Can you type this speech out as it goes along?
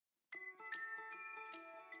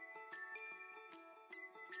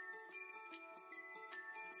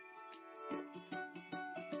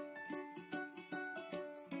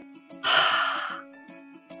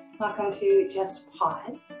Welcome to Just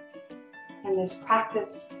Pause and this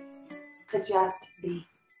practice to just be.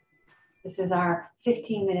 This is our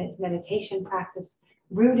 15-minute meditation practice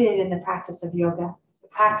rooted in the practice of yoga, the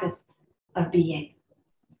practice of being.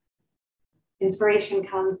 Inspiration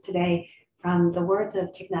comes today from the words of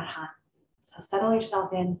Thich Nhat Hanh. So settle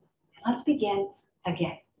yourself in and let's begin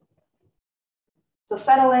again. So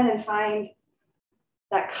settle in and find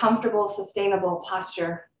that comfortable, sustainable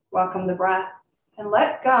posture. Welcome the breath and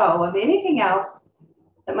let go of anything else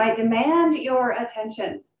that might demand your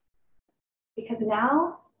attention. Because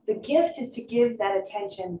now the gift is to give that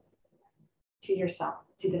attention to yourself,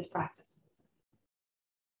 to this practice.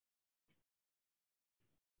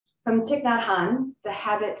 From Thich Nhat Hanh, the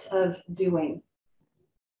habit of doing.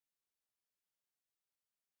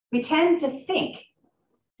 We tend to think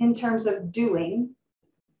in terms of doing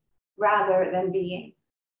rather than being.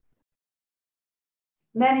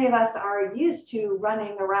 Many of us are used to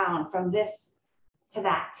running around from this to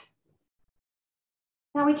that.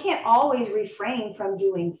 Now, we can't always refrain from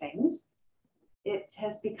doing things. It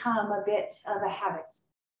has become a bit of a habit.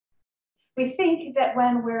 We think that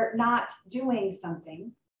when we're not doing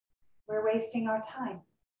something, we're wasting our time.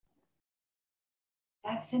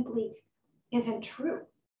 That simply isn't true.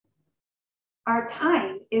 Our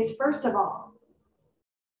time is, first of all,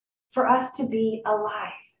 for us to be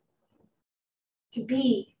alive, to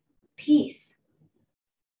be peace,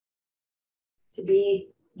 to be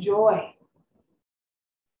joy,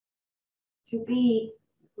 to be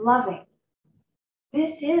loving.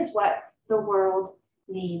 This is what the world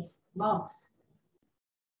needs most.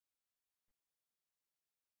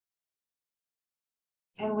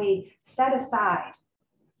 And we set aside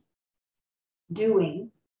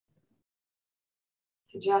doing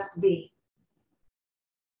to just be.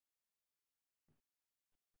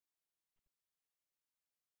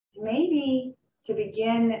 Maybe to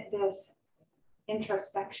begin this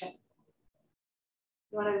introspection,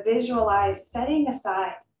 you want to visualize setting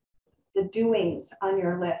aside the doings on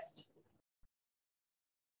your list.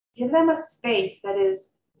 Give them a space that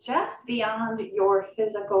is just beyond your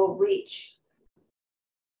physical reach,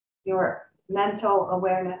 your mental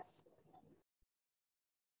awareness.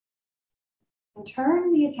 And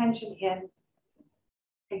turn the attention in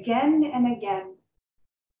again and again,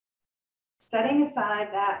 setting aside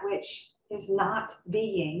that which is not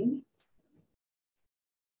being,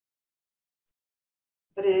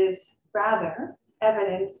 but is rather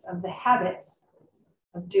evidence of the habits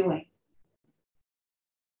of doing.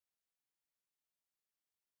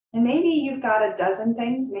 And maybe you've got a dozen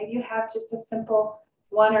things, maybe you have just a simple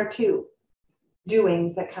one or two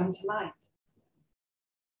doings that come to mind.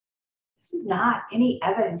 This is not any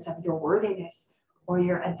evidence of your worthiness or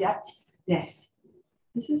your adeptness.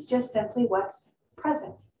 This is just simply what's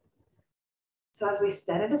present. So as we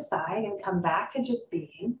set it aside and come back to just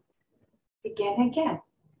being, begin again.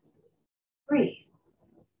 Breathe.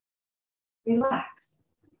 Relax.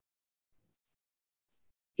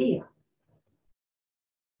 Feel.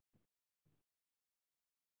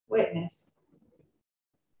 Witness.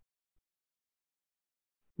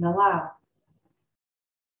 And allow.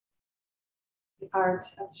 The art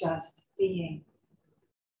of just being.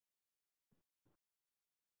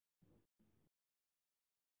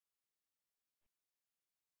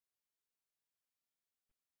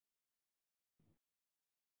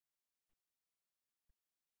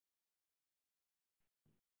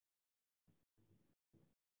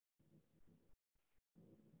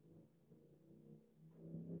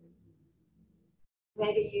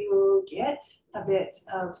 Maybe you get a bit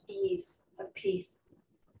of ease, of peace.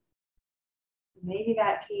 Maybe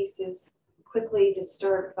that peace is quickly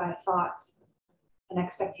disturbed by thought, an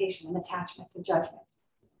expectation, an attachment, a judgment.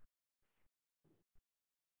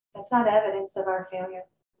 That's not evidence of our failure.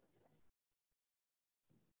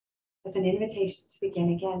 It's an invitation to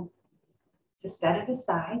begin again, to set it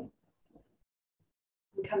aside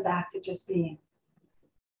and come back to just being.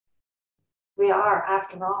 We are,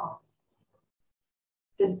 after all,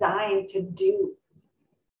 designed to do.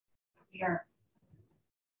 We are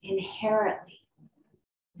inherently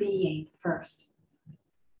being first.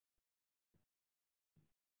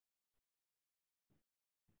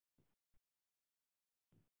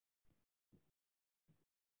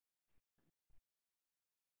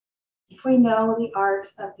 If we know the art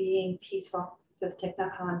of being peaceful, says Thich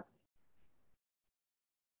Nhat Hanh,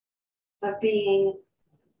 of being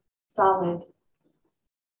solid,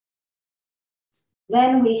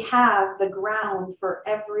 then we have the ground for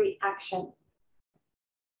every action.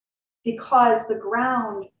 Because the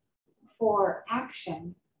ground for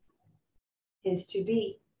action is to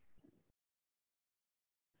be.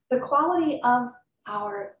 The quality of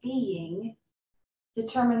our being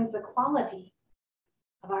determines the quality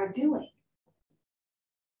of our doing.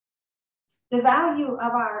 The value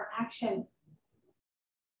of our action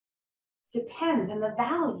depends on the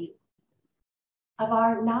value of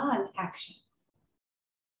our non-action.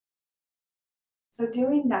 So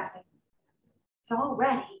doing nothing is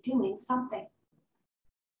already doing something.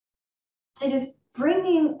 It is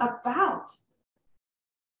bringing about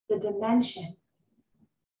the dimension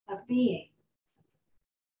of being.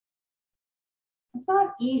 It's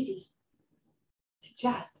not easy to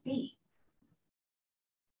just be.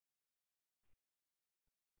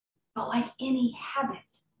 But like any habit,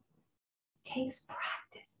 it takes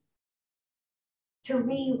practice to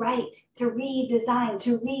rewrite, to redesign,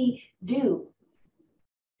 to redo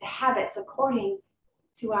the habits according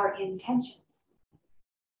to our intentions.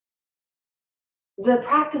 The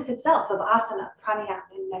practice itself of asana, pranayama,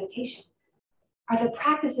 and meditation are the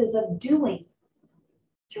practices of doing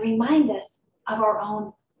to remind us of our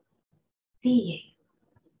own being,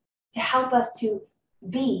 to help us to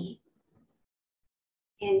be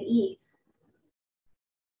in ease.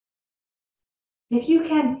 If you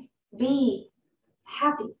can be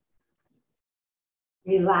happy,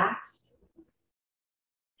 relaxed,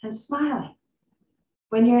 and smiling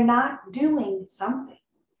when you're not doing something,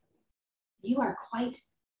 you are quite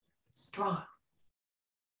strong.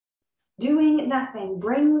 Doing nothing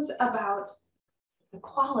brings about the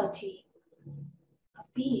quality of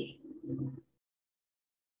being,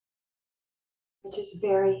 which is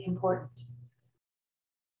very important.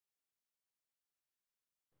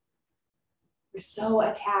 We're so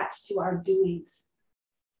attached to our doings,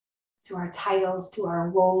 to our titles, to our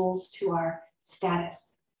roles, to our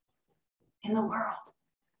status in the world.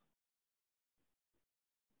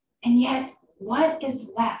 And yet, what is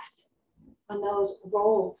left when those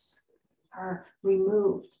roles are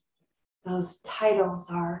removed? Those titles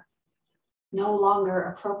are no longer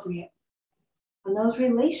appropriate. When those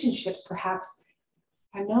relationships perhaps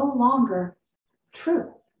are no longer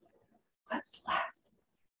true, what's left?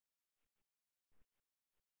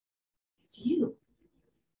 It's you.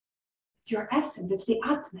 It's your essence. It's the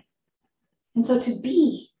ultimate. And so to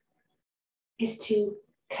be is to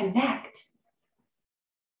connect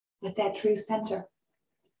with that true center.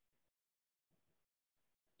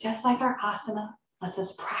 Just like our asana lets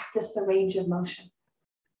us practice the range of motion,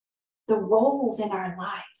 the roles in our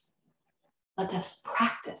lives let us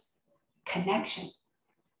practice connection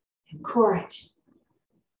and courage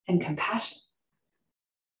and compassion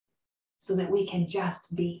so that we can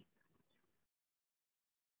just be.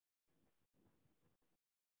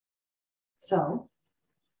 So,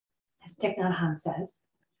 as Thich Nhat Hanh says,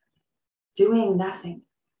 doing nothing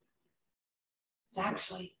is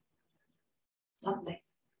actually something.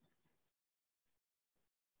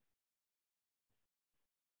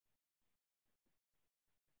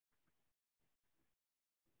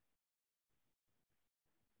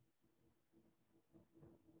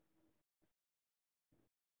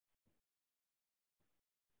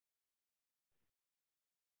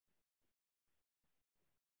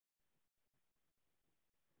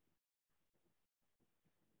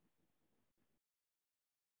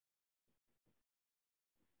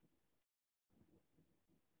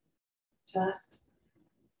 Just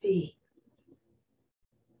be.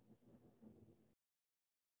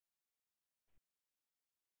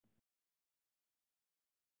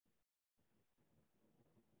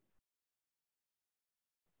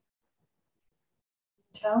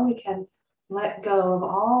 Until we can let go of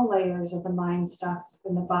all layers of the mind stuff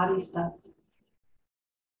and the body stuff.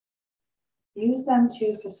 Use them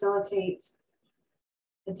to facilitate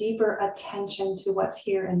a deeper attention to what's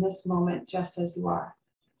here in this moment, just as you are.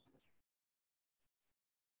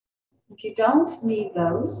 If you don't need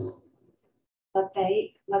those, let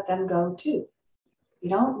them go too. You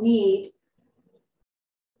don't need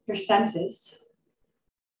your senses.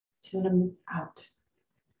 Tune them out.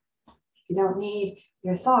 If you don't need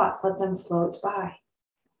your thoughts, let them float by.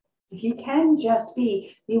 If you can just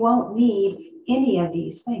be, you won't need any of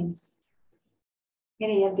these things,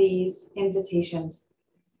 any of these invitations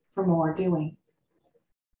for more doing.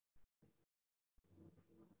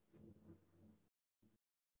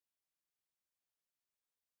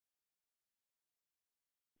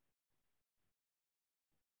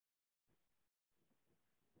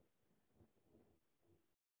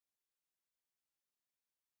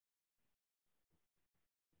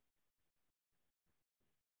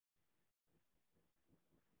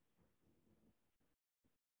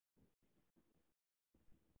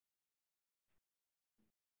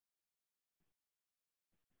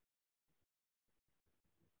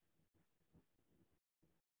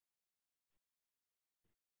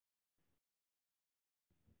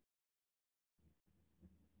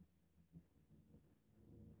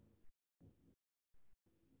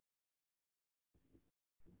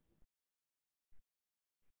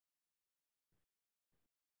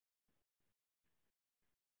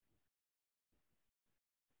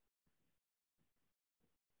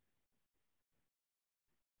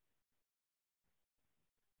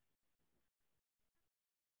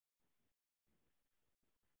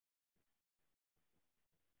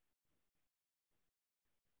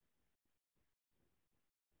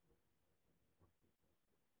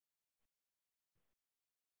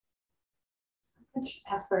 How much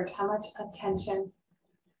effort, how much attention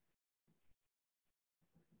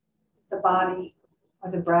the body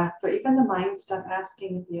or the breath or even the mind stuff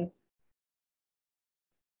asking of you?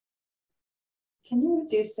 Can you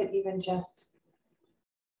reduce it even just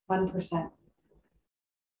 1%?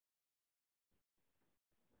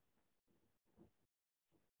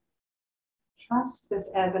 Trust this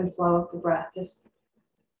ebb and flow of the breath, this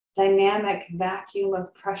dynamic vacuum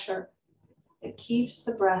of pressure that keeps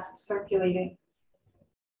the breath circulating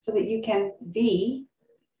so that you can be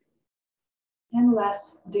and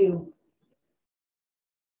less do.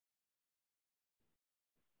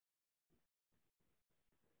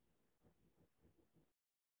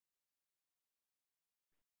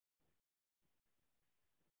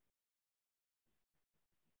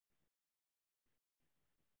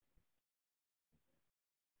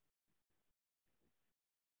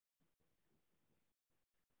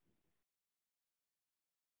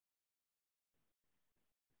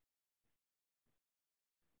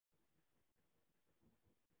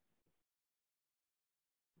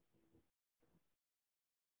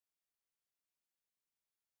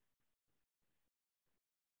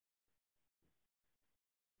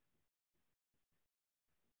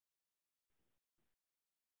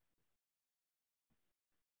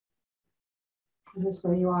 Notice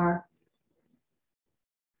where you are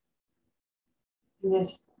in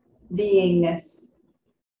this beingness,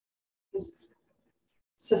 this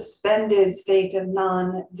suspended state of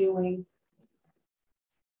non-doing.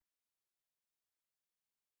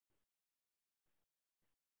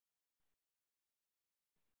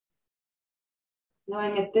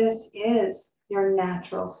 Knowing that this is your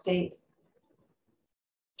natural state.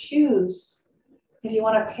 Choose if you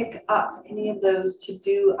want to pick up any of those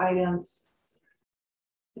to-do items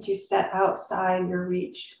that you set outside your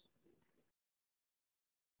reach.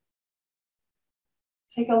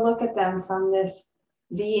 Take a look at them from this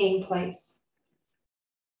being place.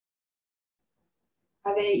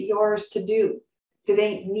 Are they yours to do? Do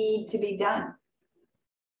they need to be done?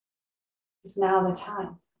 Is now the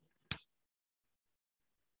time?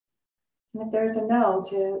 And if there's a no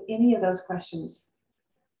to any of those questions,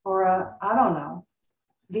 or a I don't know,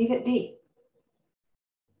 leave it be.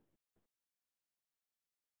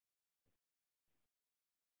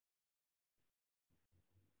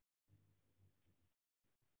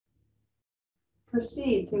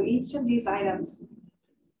 Proceed through each of these items.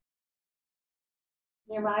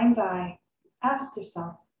 In your mind's eye, ask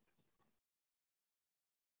yourself,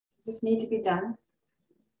 does this need to be done?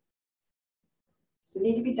 Does it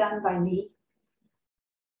need to be done by me?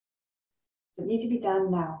 Does it need to be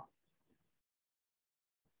done now?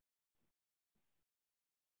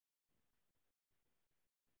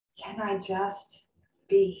 Can I just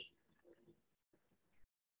be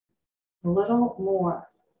a little more?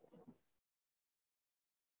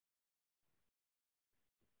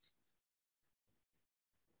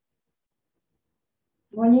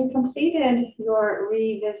 When you completed your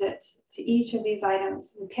revisit to each of these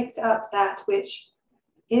items and picked up that which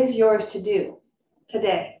is yours to do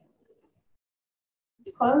today,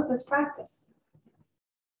 let's close this practice.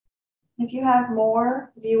 If you have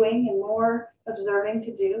more viewing and more observing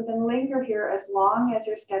to do, then linger here as long as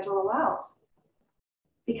your schedule allows.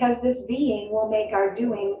 Because this being will make our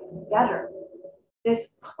doing better. This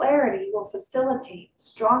clarity will facilitate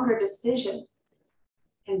stronger decisions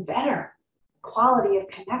and better quality of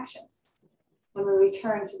connections when we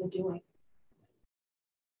return to the doing.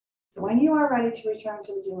 So when you are ready to return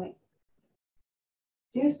to the doing,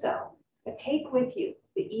 do so, but take with you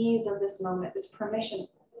the ease of this moment, this permission,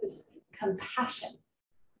 this compassion.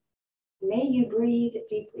 May you breathe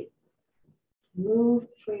deeply, move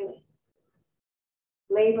freely,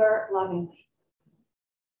 labor lovingly,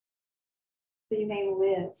 so you may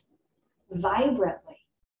live vibrantly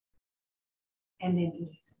and in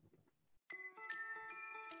ease.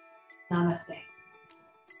 Namaste.